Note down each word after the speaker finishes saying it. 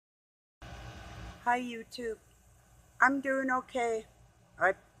Hi, YouTube. I'm doing okay.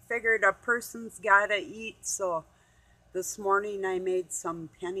 I figured a person's gotta eat, so this morning I made some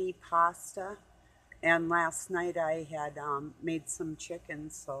penny pasta, and last night I had made some chicken,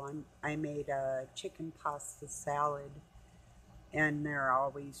 so I made a chicken pasta salad, and they're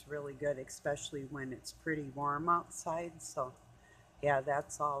always really good, especially when it's pretty warm outside. So, yeah,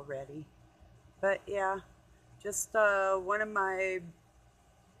 that's all ready. But yeah, just one of my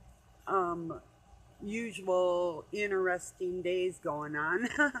um, usual interesting days going on.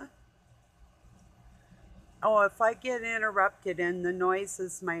 Oh, if I get interrupted and the noise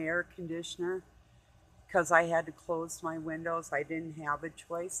is my air conditioner because I had to close my windows, I didn't have a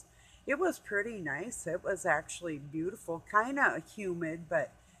choice. It was pretty nice. It was actually beautiful, kind of humid,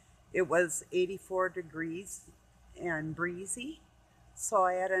 but it was 84 degrees and breezy. So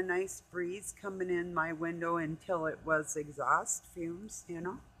I had a nice breeze coming in my window until it was exhaust fumes.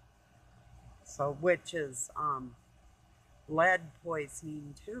 So, which is lead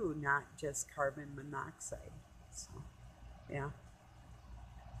poisoning too, not just carbon monoxide. So, yeah.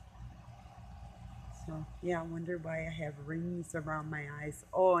 So, yeah, I wonder why I have rings around my eyes.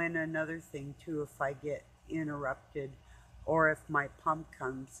 Oh, and another thing, too, if I get interrupted or if my pump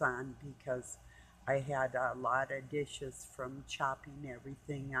comes on because I had a lot of dishes from chopping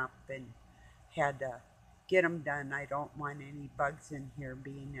everything up and had to get them done. I don't want any bugs in here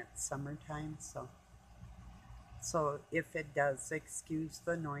being it's summertime. So if it does, excuse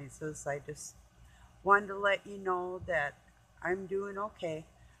the noises. I just wanted to let you know that I'm doing okay.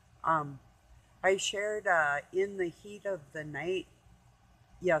 Um, I shared In the Heat of the Night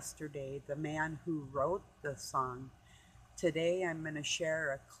yesterday, the man who wrote the song. Today I'm going to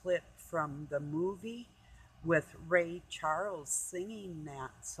share a clip from the movie with Ray Charles singing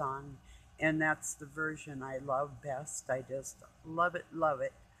that song. And that's the version I love best. I just love it, love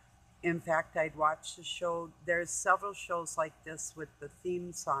it. In fact, I'd watch the show. There's several shows like this with the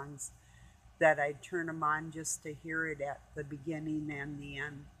theme songs that I'd turn them on just to hear it at the beginning and the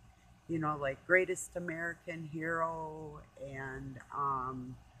end. Like Greatest American Hero and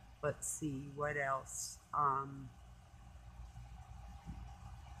let's see what else.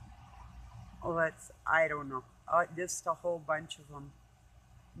 Let's I don't know, just a whole bunch of them.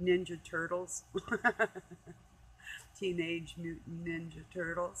 Ninja Turtles, Teenage Mutant Ninja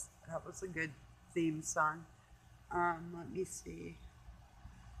Turtles. That was a good theme song. Let me see.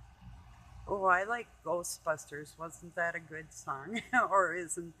 Oh, I like Ghostbusters. Wasn't that a good song? Or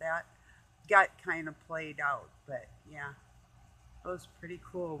isn't that? Got kind of played out, but yeah, it was pretty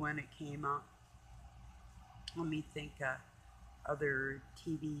cool when it came out. Let me think other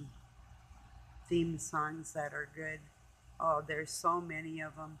TV theme songs that are good. Oh, there's so many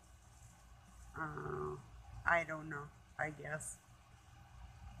of them. Uh, I don't know. I guess.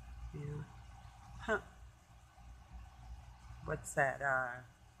 Yeah. Huh. What's that?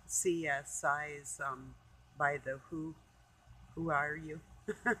 CSI's by the Who. Who are you?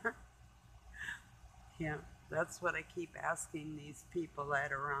 Yeah, that's what I keep asking these people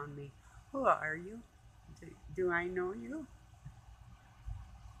that are around me. Who are you? Do I know you?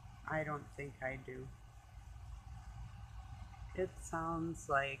 I don't think I do. It sounds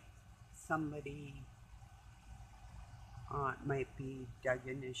like somebody it might be Doug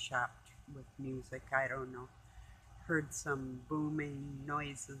in his shop with music. I don't know. Heard some booming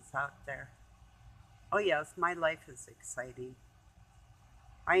noises out there. Oh, yes, my life is exciting.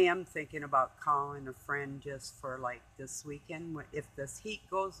 I am thinking about calling a friend just for like this weekend if this heat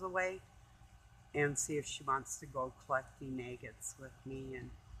goes away and see if she wants to go collecting agates with me and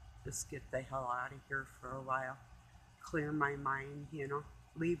just get the hell out of here for a while. Clear my mind.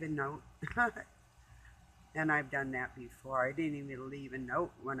 Leave a note. And I've done that before. I didn't even leave a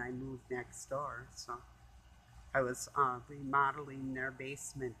note when I moved next door. So I was remodeling their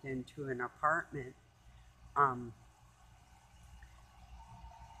basement into an apartment. Um,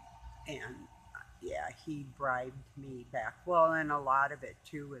 and yeah, he bribed me back. Well, and a lot of it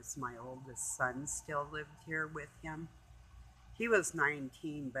too is my oldest son still lived here with him. He was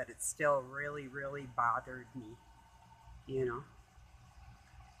 19, but it still really, really bothered me, you know.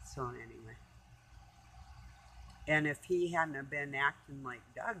 So anyway, and if he hadn't have been acting like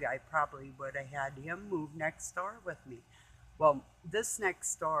Doug, I probably would have had him move next door with me. Well, this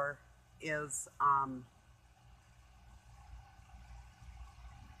next door is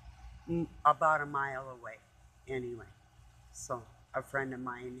about a mile away, anyway. So a friend of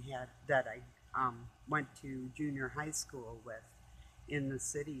mine had that I went to junior high school with in the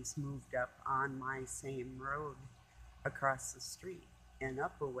cities moved up on my same road across the street and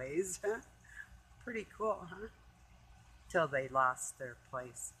up a ways. Pretty cool, huh? Till they lost their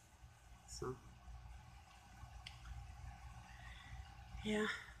place. So. Yeah.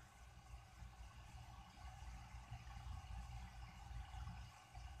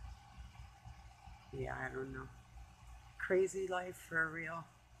 Yeah, I don't know. Crazy life for real.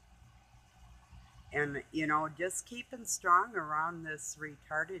 And just keeping strong around this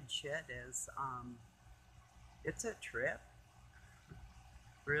retarded shit is it's a trip.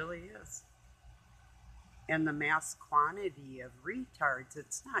 Really is. And the mass quantity of retards,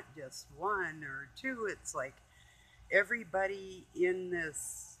 it's not just one or two, it's like everybody in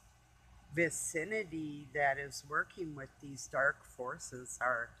this vicinity that is working with these dark forces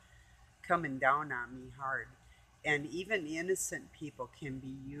are coming down on me hard. And even innocent people can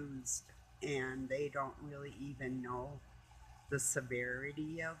be used, and they don't really even know the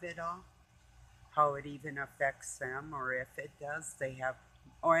severity of it all, how it even affects them, or if it does, they have,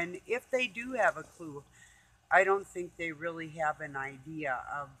 or and if they do have a clue, I don't think they really have an idea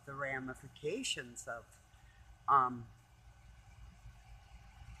of the ramifications of um,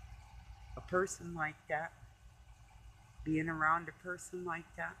 a person like that, being around a person like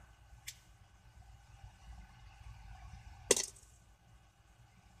that.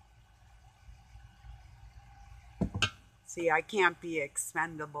 See, I can't be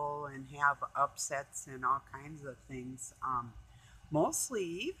expendable and have upsets and all kinds of things. Mostly,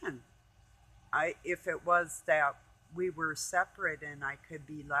 even if it was that we were separate and I could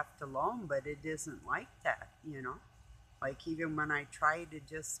be left alone, but it isn't like that. Like even when I try to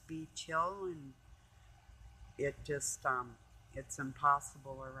just be chill, and it just it's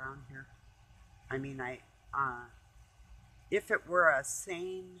impossible around here. I mean, if it were a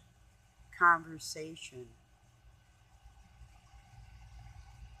sane conversation,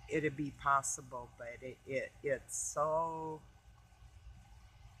 it'd be possible, but it's so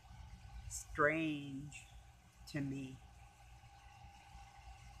strange to me.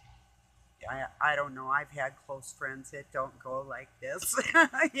 I don't know. I've had close friends that don't go like this.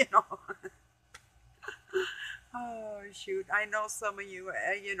 you know. Oh, shoot. I know some of you.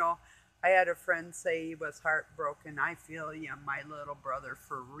 I had a friend say he was heartbroken. I feel you, my little brother,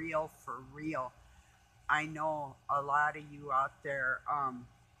 for real, for real. I know a lot of you out there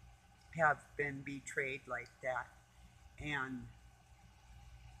have been betrayed like that. And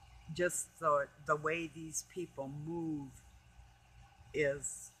just the way these people move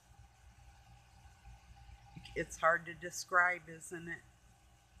is, it's hard to describe, isn't it?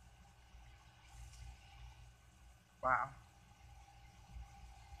 Wow.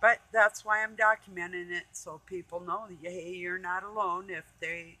 But that's why I'm documenting it, so people know, hey, you're not alone. If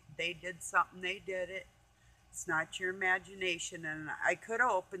they did something, they did it. It's not your imagination. And I could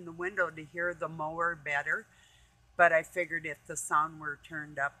have opened the window to hear the mower better, but I figured if the sound were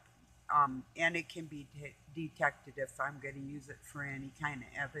turned up, and it can be detected if I'm going to use it for any kind of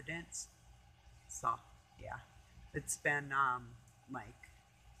evidence. So yeah, it's been like,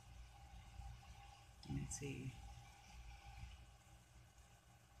 let me see.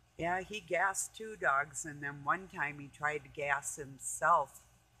 Yeah, he gassed two dogs, and then one time he tried to gas himself,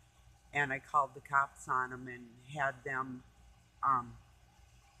 and I called the cops on him and had them um,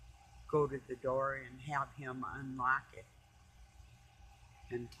 go to the door and have him unlock it,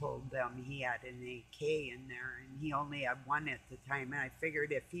 and told them he had an AK in there, and he only had one at the time. And I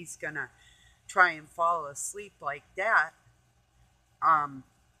figured if he's gonna try and fall asleep like that, um,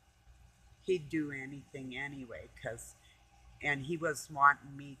 he'd do anything anyway. And he was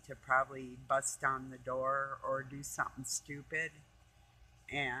wanting me to probably bust down the door or do something stupid,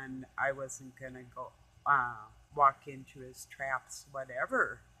 and I wasn't gonna go walk into his traps,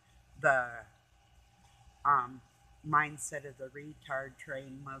 whatever the um, mindset of the retard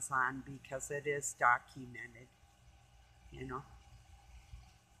train was on, because it is documented, you know.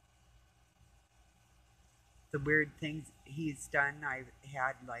 The weird things he's done. I've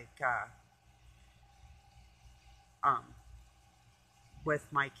had like um, with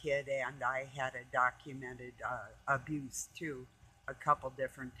my kid, and I had a documented abuse too, a couple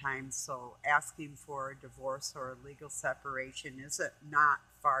different times. So asking for a divorce or a legal separation isn't not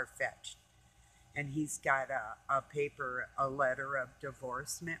far fetched. And he's got a letter of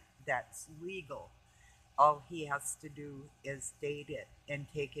divorcement that's legal. All he has to do is date it and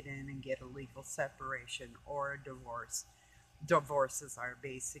take it in and get a legal separation or a divorce. Divorces are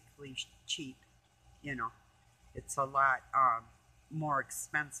basically cheap, you know. It's a lot more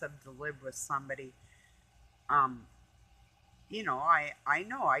expensive to live with somebody. Um, I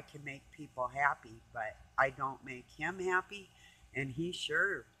know I can make people happy, but I don't make him happy, and he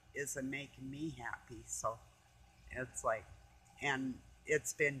sure isn't making me happy. So it's like, and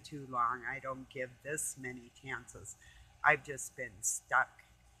it's been too long. I don't give this many chances. I've just been stuck.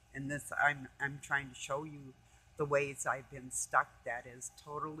 And this, I'm trying to show you the ways I've been stuck that is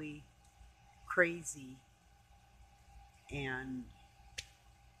totally crazy. And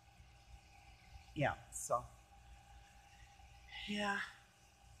yeah, so yeah,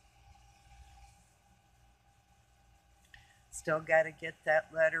 still got to get that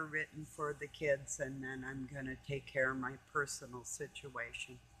letter written for the kids, and then I'm going to take care of my personal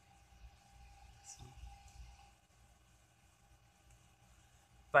situation. So,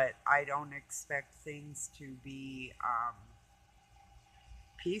 but I don't expect things to be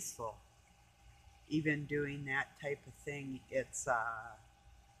peaceful. Even doing that type of thing, it's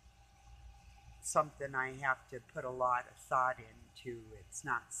something I have to put a lot of thought into. It's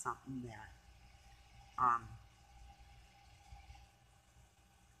not something that um,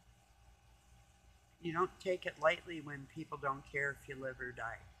 you don't take it lightly when people don't care if you live or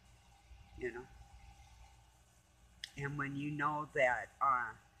die, you know. And when you know that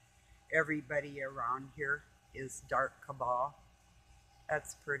everybody around here is dark cabal,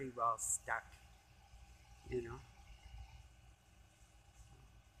 that's pretty well stuck, you know.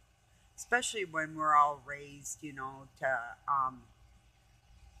 Especially when we're all raised, you know, to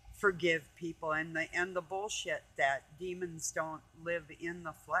forgive people and the bullshit that demons don't live in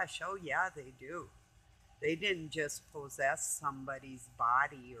the flesh. Oh yeah, they do. They didn't just possess somebody's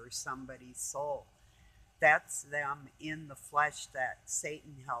body or somebody's soul. That's them in the flesh that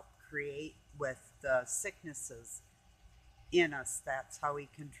Satan helped create with the sicknesses in us. That's how he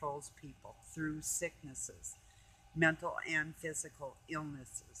controls people, through sicknesses, mental and physical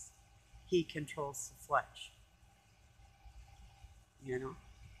illnesses. He controls the flesh, you know,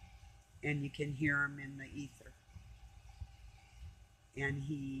 and you can hear him in the ether. And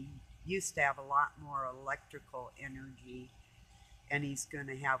he used to have a lot more electrical energy, and he's going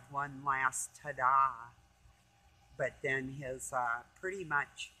to have one last ta-da, but then his pretty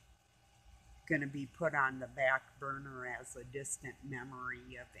much going to be put on the back burner as a distant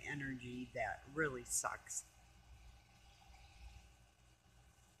memory of energy that really sucks.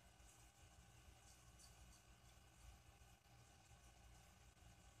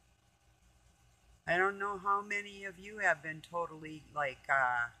 I don't know how many of you have been totally like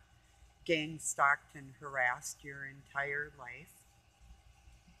gang stalked and harassed your entire life.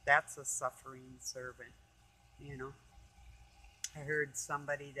 That's a suffering servant, you know. I heard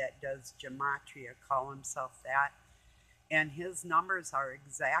somebody that does gematria call himself that, and his numbers are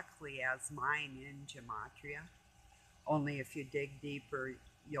exactly as mine in gematria. Only if you dig deeper,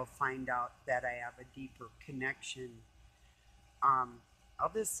 you'll find out that I have a deeper connection. Um,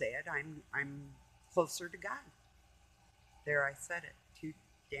 I'll just say it. I'm closer to God. There, I said it. Too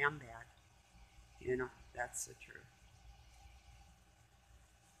damn bad. You know, that's the truth.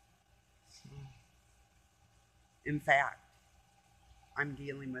 In fact, I'm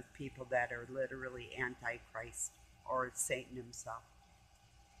dealing with people that are literally antichrist or Satan himself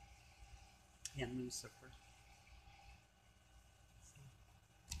and Lucifer.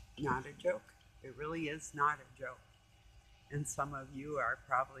 Not a joke. It really is not a joke. And some of you are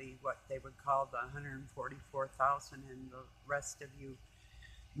probably what they would call the 144,000, and the rest of you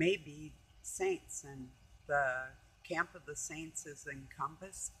may be saints. And the camp of the saints is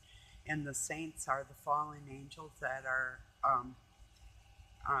encompassed, and the saints are the fallen angels that are,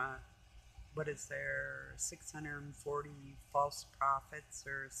 uh, what is there, 640 false prophets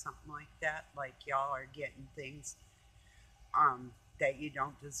or something like that? Like y'all are getting things that you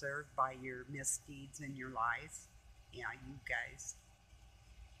don't deserve by your misdeeds and your lies. Yeah, you guys,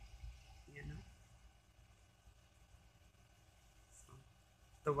 you know, so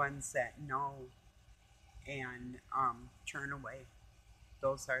the ones that know and turn away,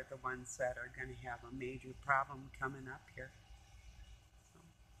 those are the ones that are going to have a major problem coming up here. So,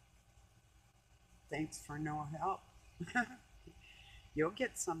 thanks for no help. You'll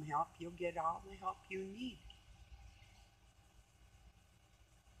get some help. You'll get all the help you need.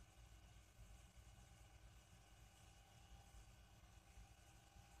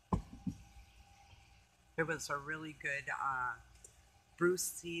 It was a really good Bruce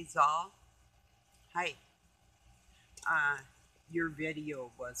sees all. Hi. Uh, your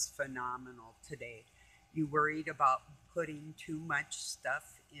video was phenomenal today. You worried about putting too much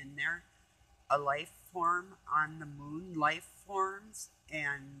stuff in there? A life form on the moon, life forms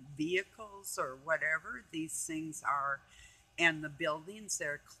and vehicles or whatever these things are, and the buildings,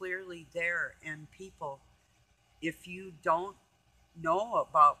 they're clearly there. And people, if you don't know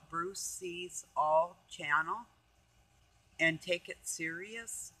about Bruce C's All channel and take it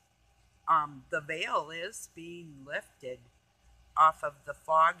serious, the veil is being lifted off of the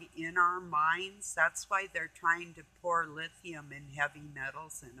fog in our minds. That's why they're trying to pour lithium and heavy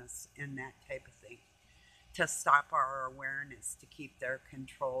metals in us and that type of thing. to stop our awareness, to keep their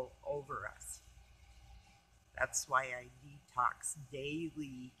control over us. That's why I detox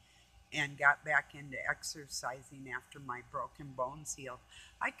daily and got back into exercising after my broken bones healed.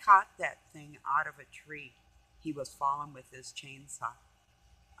 I caught that thing out of a tree. He was falling with his chainsaw.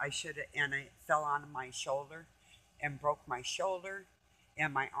 I should have, and it fell onto my shoulder and broke my shoulder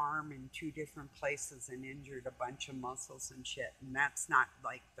and my arm in two different places and injured a bunch of muscles and shit. And that's not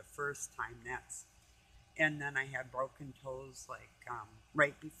like the first time. And then I had broken toes like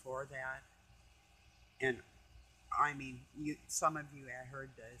right before that. And I mean, some of you have heard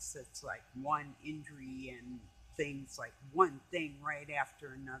this. It's like one injury and things like one thing right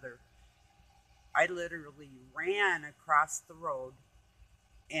after another. I literally ran across the road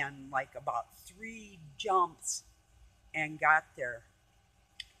and like about 3 jumps and got there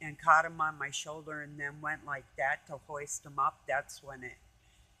and caught him on my shoulder and then went like that to hoist him up. That's when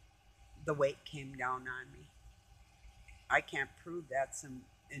the weight came down on me. I can't prove that's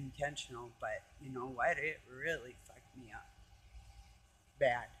intentional, but you know what? It really fucked me up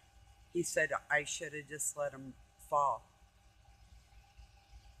bad. He said I should have just let him fall.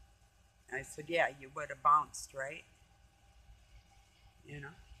 I said, yeah, you would have bounced, right? You know?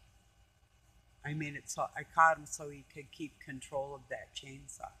 I mean, I caught him so he could keep control of that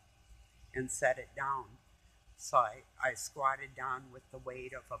chainsaw and set it down. So I squatted down with the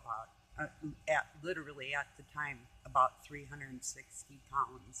weight of about, literally at the time, about 360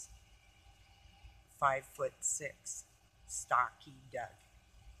 pounds, 5'6", stocky Doug.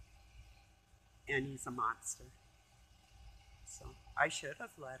 And he's a monster. So I should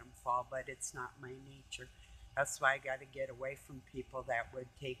have let him fall, but it's not my nature. That's why I got to get away from people that would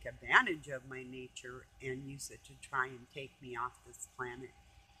take advantage of my nature and use it to try and take me off this planet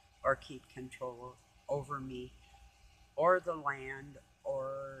or keep control over me or the land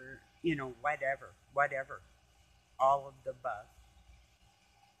or, whatever, all of the above.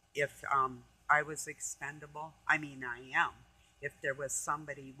 If I was expendable, I mean, I am. If there was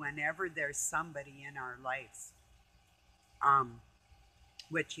somebody, whenever there's somebody in our lives, um,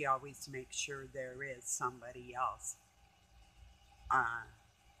 which you always make sure there is somebody else, uh,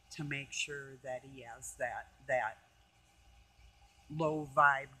 to make sure that he has that low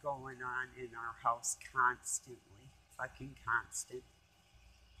vibe going on in our house constantly, fucking constant.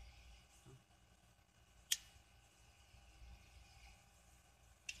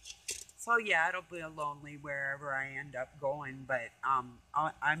 So yeah, it'll be lonely wherever I end up going, but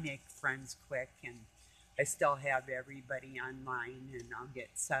I make friends quick, and I still have everybody online, and I'll get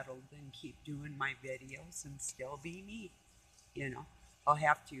settled and keep doing my videos and still be me. You know, I'll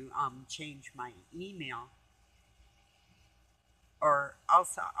have to change my email, or I'll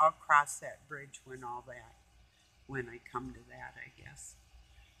cross that bridge when I come to that. I guess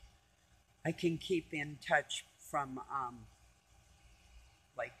I can keep in touch from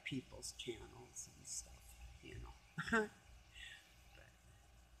like people's channels and stuff. You know.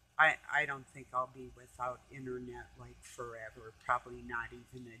 I don't think I'll be without internet like forever. Probably not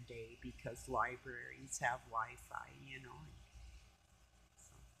even a day because libraries have Wi-Fi,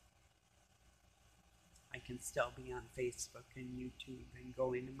 So I can still be on Facebook and YouTube and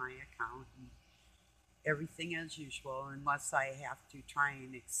go into my account and everything as usual, unless I have to try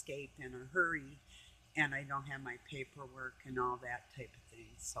and escape in a hurry and I don't have my paperwork and all that type of thing.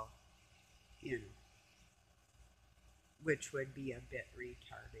 So, you know, which would be a bit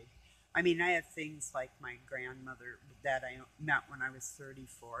retarded. I mean, I have things like my grandmother that I met when I was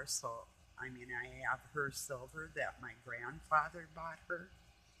 34. So, I mean, I have her silver that my grandfather bought her,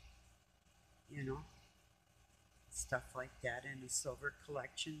 you know, stuff like that in a silver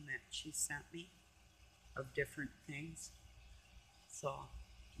collection that she sent me of different things. So,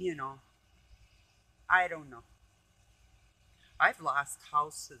 you know, I don't know. I've lost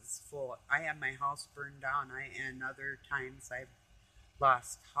houses full. I had my house burned down. And other times I've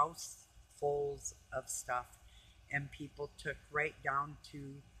lost housefuls of stuff, and people took right down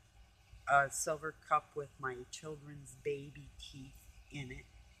to a silver cup with my children's baby teeth in it.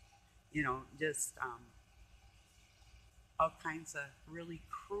 Just all kinds of really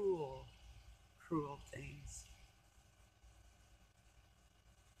cruel, cruel things.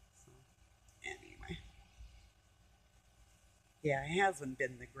 So anyway, yeah, it hasn't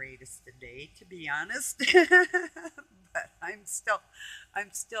been the greatest today, to be honest. But I'm still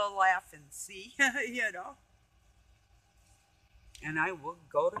laughing. See, and I will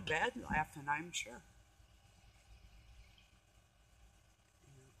go to bed laughing, I'm sure.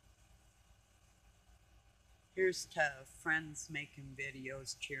 Here's to friends making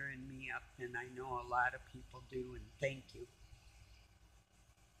videos cheering me up, and I know a lot of people do, and thank you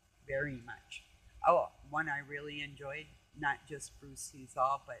very much. Oh, one I really enjoyed, not just Bruce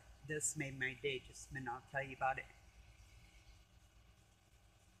All, but this made my day. Just a minute, I'll tell you about it.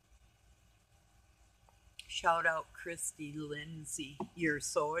 Shout out Christy Lindsay. You're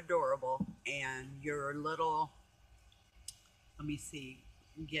so adorable, and your little. Let me see.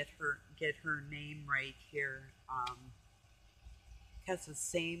 Get her name right here. Has the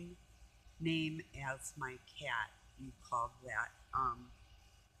same name as my cat. You called that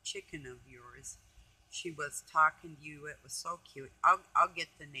chicken of yours. She was talking to you. It was so cute. I'll get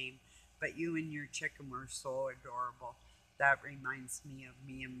the name, but you and your chicken were so adorable. That reminds me of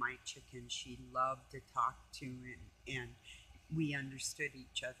me and my chicken. She loved to talk to, and we understood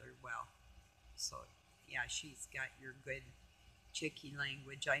each other well. So yeah, she's got your good chickie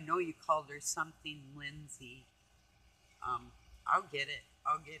language. I know you called her something Lindsay. Um, I'll get it.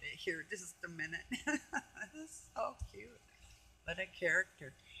 I'll get it here just a minute. It's so cute. What a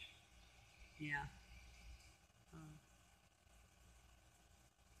character. Yeah. Uh,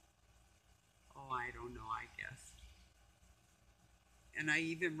 oh, I don't know, I guess. And I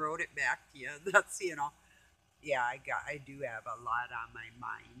even wrote it back to you. That's. Yeah, I do have a lot on my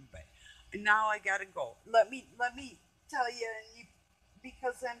mind, but now I gotta go. Let me tell you,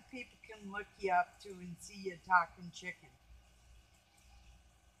 because then people can look you up too and see you talking chicken.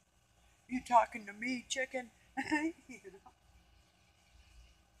 You talking to me, chicken? you know,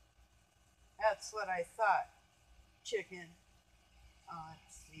 that's what I thought, chicken.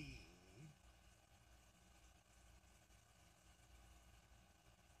 Let's see.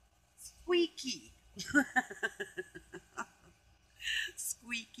 Squeaky.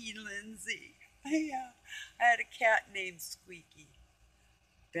 Squeaky Lindsay. Yeah, I had a cat named Squeaky.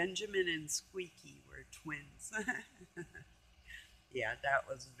 Benjamin and Squeaky were twins. Yeah, that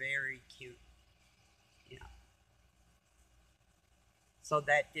was very cute. Yeah, so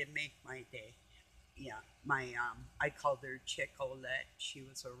that did make my day. Yeah, I called her Chicolette. She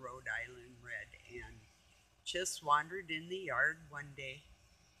was a Rhode Island Red, and just wandered in the yard one day,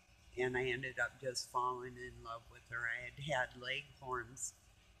 and I ended up just falling in love with her. I had leghorns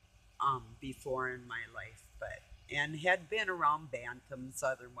before in my life, but and had been around bantams,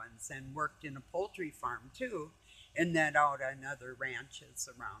 other ones, and worked in a poultry farm too, and then out on other ranches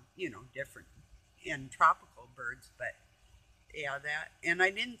around, different and tropical birds. But yeah, that, and I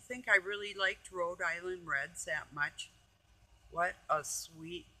didn't think I really liked Rhode Island Reds that much. What a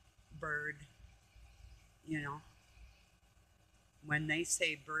sweet bird, you know. When they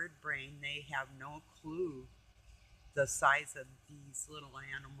say bird brain, they have no clue the size of these little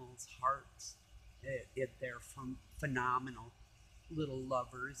animals' hearts. They're phenomenal little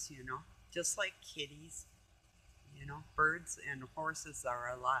lovers. Just like kitties. Birds and horses are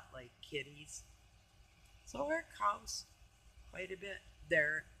a lot like kitties. So are cows quite a bit.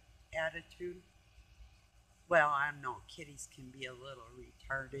 Their attitude. Well, I don't know. Kitties can be a little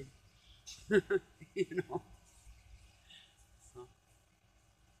retarded, you know. So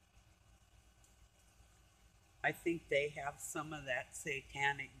I think they have some of that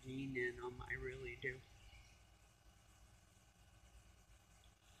satanic gene in them. I really do.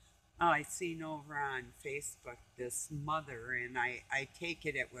 Oh, I seen over on Facebook this mother, and I take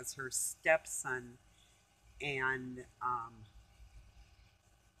it was her stepson and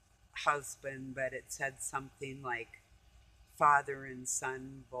husband, but it said something like father and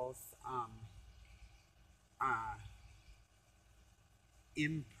son both uh,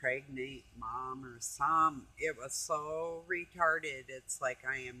 impregnate mom or some. It was so retarded. It's like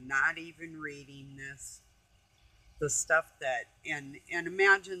I am not even reading this. The stuff that and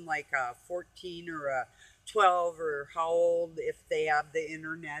imagine like a 14 or a 12 or how old if they have the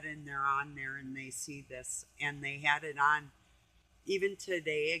internet and they're on there and they see this and they had it on even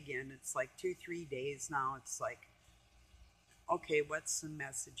today again. It's like 2 3 days now. It's like, okay, what's the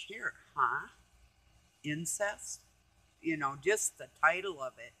message here, huh? Incest. Just the title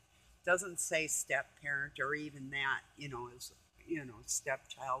of it doesn't say step parent or even that, is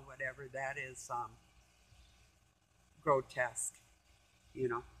stepchild, whatever that is, grotesque, you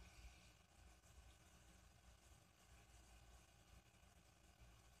know.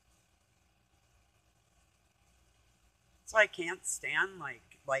 So I can't stand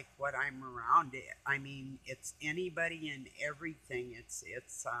like what I'm around. I mean, it's anybody and everything. It's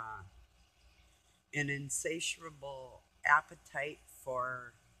an insatiable appetite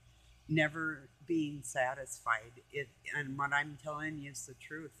for never being satisfied. And what I'm telling you is the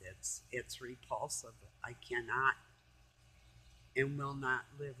truth. It's repulsive. I cannot and will not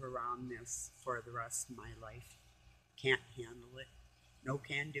live around this for the rest of my life. Can't handle it. No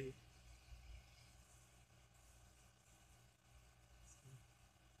can do.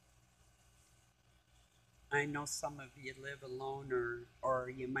 I know some of you live alone, or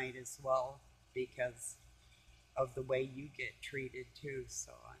you might as well, because of the way you get treated too.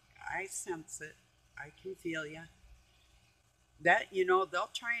 So I sense it. I can feel you. That, they'll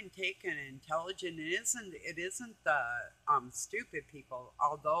try and take an intelligent. It isn't the stupid people.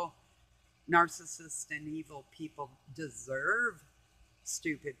 Although narcissists and evil people deserve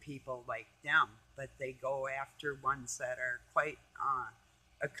stupid people like them, but they go after ones that are quite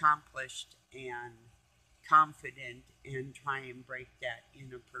accomplished and confident and try and break that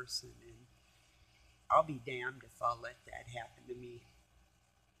in a person. And I'll be damned if I'll let that happen to me.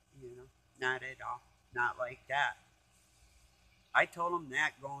 Not at all. Not like that. I told him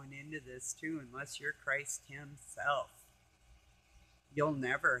that going into this too. Unless you're Christ Himself, you'll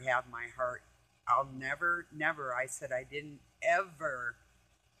never have my heart. I'll never, never. I said I didn't ever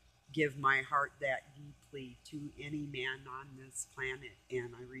give my heart that deeply to any man on this planet,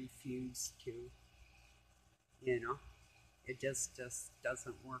 and I refuse to. You know, it just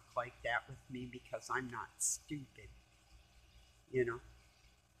doesn't work like that with me because I'm not stupid. You know,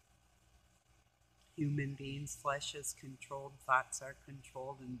 human beings, flesh is controlled, thoughts are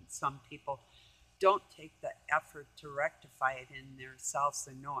controlled, and some people don't take the effort to rectify it in themselves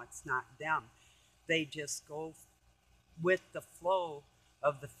and know it's not them. They just go with the flow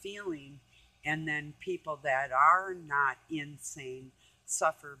of the feeling, and then people that are not insane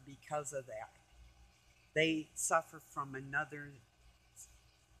suffer because of that. They suffer from another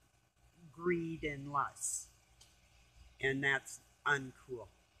greed and lust, and that's uncool,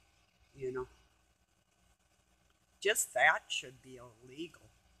 you know. Just that should be illegal,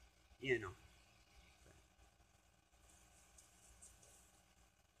 you know.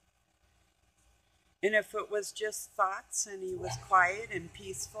 And if it was just thoughts and he was quiet and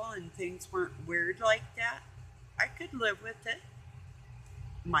peaceful and things weren't weird like that, I could live with it.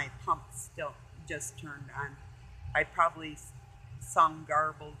 My pump still just turned on. I probably sound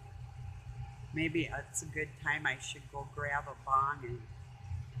garbled. Maybe it's a good time I should go grab a bong and.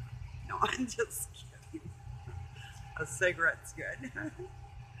 No, I'm just kidding. A cigarette's good.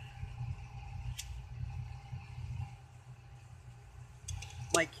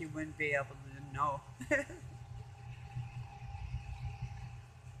 Like you wouldn't be able to know.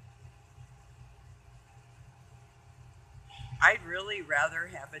 I'd really rather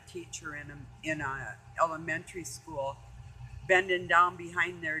have a teacher in a elementary school bending down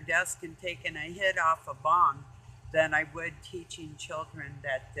behind their desk and taking a hit off a bong than I would teaching children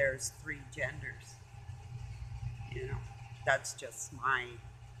that there's three genders. You know, that's just my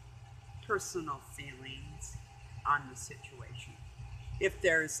personal feelings on the situation. If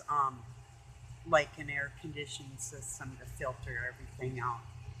there's like an air conditioning system to filter everything out,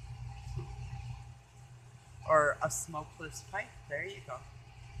 or a smokeless pipe, there you go.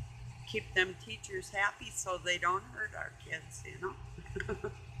 Keep them teachers happy so they don't hurt our kids.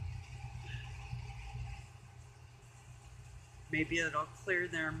 Maybe it'll clear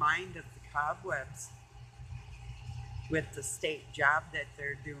their mind of the cobwebs with the state job that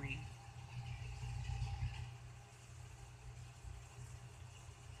they're doing.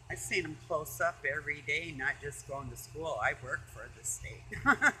 I've seen them close up every day, not just going to school. I work for the state.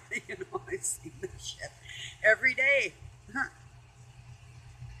 I've seen the shit every day.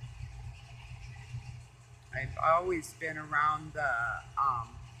 I've always been around the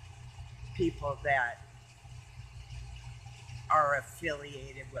people that are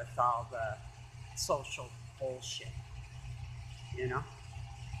affiliated with all the social bullshit, you know,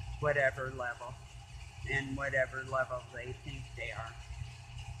 whatever level and whatever level they think they are.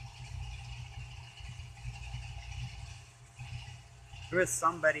 There was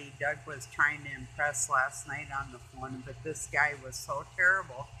somebody Doug was trying to impress last night on the phone, but this guy was so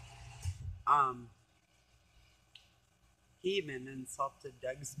terrible. Um, he even insulted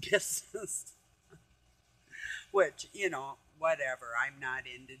Doug's business, which, whatever. I'm not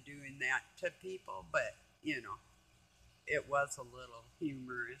into doing that to people, but, it was a little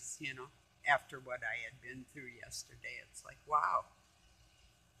humorous. After what I had been through yesterday. It's like, wow.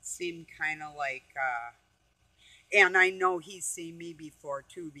 Seemed kind of like, and I know he's seen me before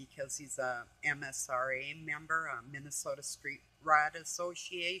too because he's a MSRA member, a Minnesota Street Rod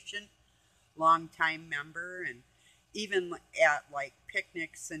Association, longtime member, and even at like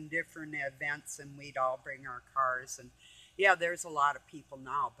picnics and different events, and we'd all bring our cars. And yeah, there's a lot of people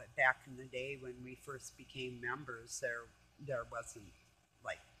now, but back in the day when we first became members, there wasn't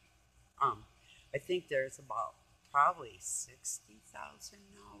like um, I think there's about probably 60,000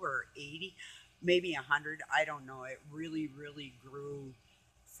 now, or 80, maybe 100. I don't know. It really, really grew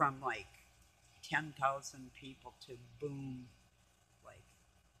from like 10,000 people to boom, like,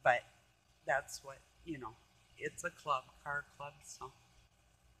 but that's what you know, it's a club, car club, so.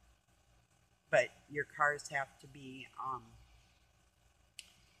 But your cars have to be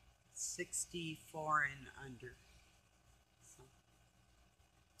 64 and under, so,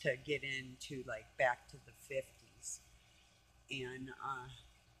 to get into like back to the 50s. And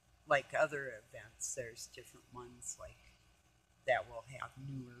like other events, there's different ones like that will have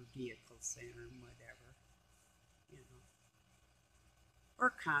newer vehicles in or whatever, you know, or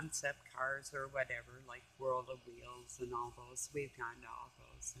concept cars or whatever, like World of Wheels and all those. We've gone to all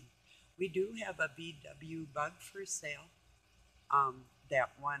those, and we do have a VW Bug for sale.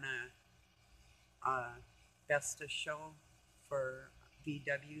 That won a Best of Show for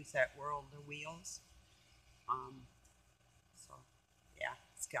VWs at World of Wheels. Um, so yeah,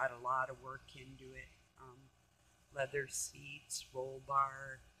 it's got a lot of work into it. Leather seats, roll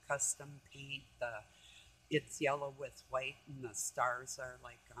bar, custom paint. It's yellow with white, and the stars are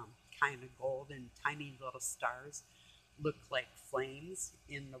like kind of gold, and tiny little stars look like flames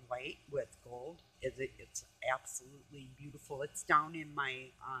in the white with gold. It's absolutely beautiful. It's down in my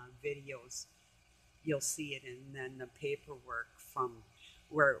videos. You'll see it, and then the paperwork from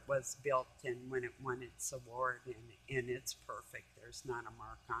where it was built and when it won its award, and it's perfect. There's not a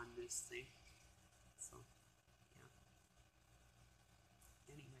mark on this thing. So yeah.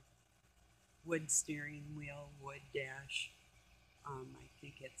 Anyway, wood steering wheel, wood dash. I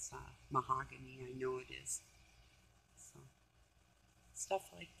think it's mahogany. I know it is. So stuff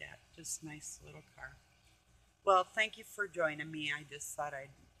like that. Just nice little car. Well, thank you for joining me. I just thought I'd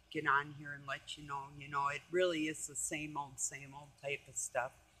get on here and let you know. You know, it really is the same old type of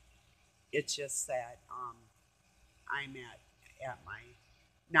stuff. It's just that I'm at my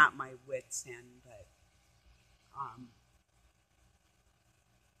not my wits end, but um,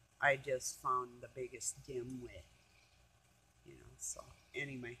 I just found the biggest dimwit. You know, so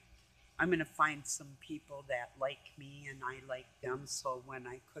anyway, I'm going to find some people that like me and I like them. So when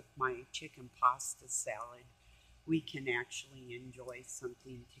I cook my chicken pasta salad, we can actually enjoy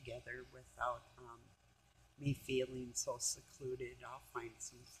something together without me feeling so secluded. I'll find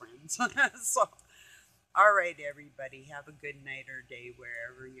some friends. So, all right, everybody, have a good night or day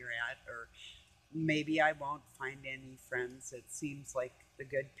wherever you're at. Or maybe I won't find any friends. It seems like the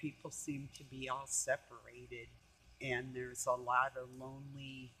good people seem to be all separated, and there's a lot of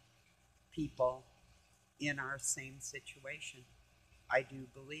lonely people in our same situation. I do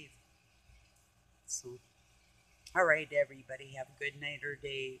believe. So, all right, everybody, have a good night or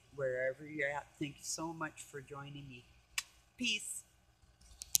day wherever you're at. Thank you so much for joining me. Peace.